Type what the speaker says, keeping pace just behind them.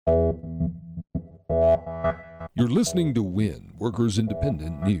You're listening to WIN, Workers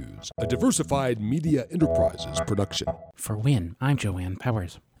Independent News, a diversified media enterprises production. For WIN, I'm Joanne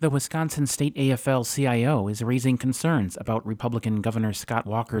Powers. The Wisconsin State AFL-CIO is raising concerns about Republican Governor Scott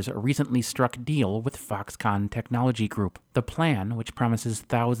Walker's recently struck deal with Foxconn Technology Group. The plan, which promises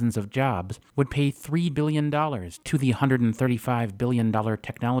thousands of jobs, would pay $3 billion to the $135 billion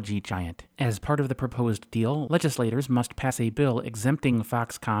technology giant. As part of the proposed deal, legislators must pass a bill exempting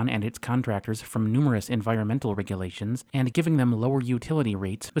Foxconn and its contractors from numerous environmental regulations and giving them lower utility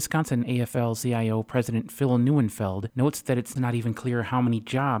rates. Wisconsin AFL-CIO President Phil Neuenfeld notes that it's not even clear how many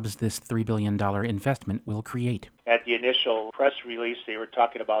jobs this $3 billion investment will create. At the initial press release, they were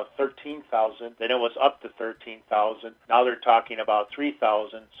talking about 13,000. Then it was up to 13,000. Now they're talking about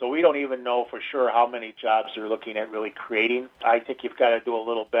 3,000. So we don't even know for sure how many jobs they're looking at really creating. I think you've got to do a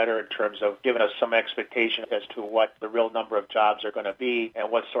little better in terms of giving us some expectation as to what the real number of jobs are going to be and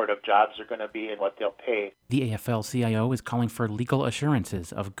what sort of jobs are going to be and what they'll pay. The AFL-CIO is calling for legal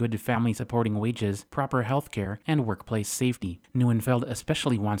assurances of good family-supporting wages, proper health care, and workplace safety. Neuenfeld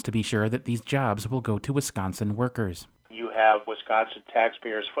especially wants to be sure that these jobs will go to Wisconsin workers. You have Wisconsin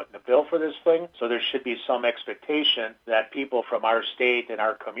taxpayers footing the bill for this thing, so there should be some expectation that people from our state and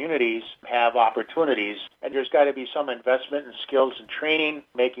our communities have opportunities. And there's got to be some investment in skills and training,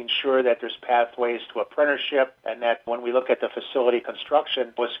 making sure that there's pathways to apprenticeship, and that when we look at the facility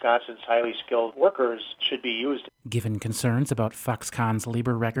construction, Wisconsin's highly skilled workers should be used. Given concerns about Foxconn's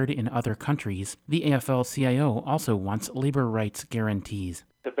labor record in other countries, the AFL-CIO also wants labor rights guarantees.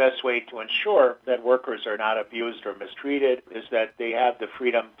 The best way to ensure that workers are not abused or mistreated is that they have the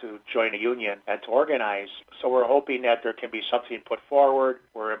freedom to join a union and to organize. So we're hoping that there can be something put forward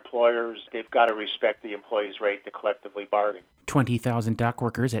where employers, they've got to respect the employee's right to collectively bargain. 20,000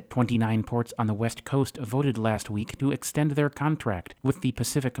 dockworkers at 29 ports on the West Coast voted last week to extend their contract with the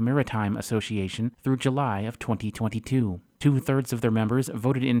Pacific Maritime Association through July of 2022. Two-thirds of their members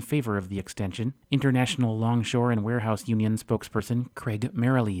voted in favor of the extension. International Longshore and Warehouse Union spokesperson Craig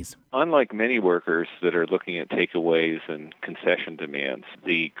Merrilees. Unlike many workers that are looking at takeaways and concession demands,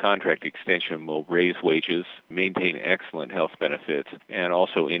 the contract extension will raise wages, maintain excellent health benefits, and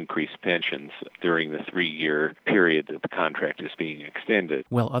also increase pensions during the 3-year period that the contract is being extended.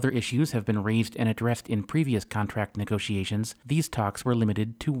 While other issues have been raised and addressed in previous contract negotiations, these talks were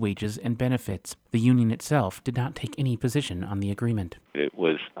limited to wages and benefits. The union itself did not take any position on the agreement. It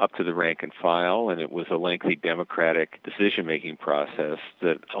was up to the rank and file, and it was a lengthy democratic decision-making process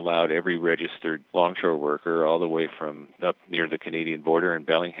that allowed every registered longshore worker all the way from up near the Canadian border in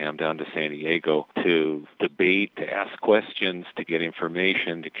Bellingham down to San Diego to debate, to ask questions, to get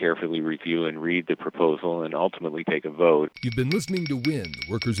information, to carefully review and read the proposal, and ultimately take a vote. You've been listening to WIN,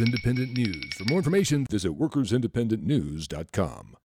 Workers Independent News. For more information, visit workersindependentnews.com.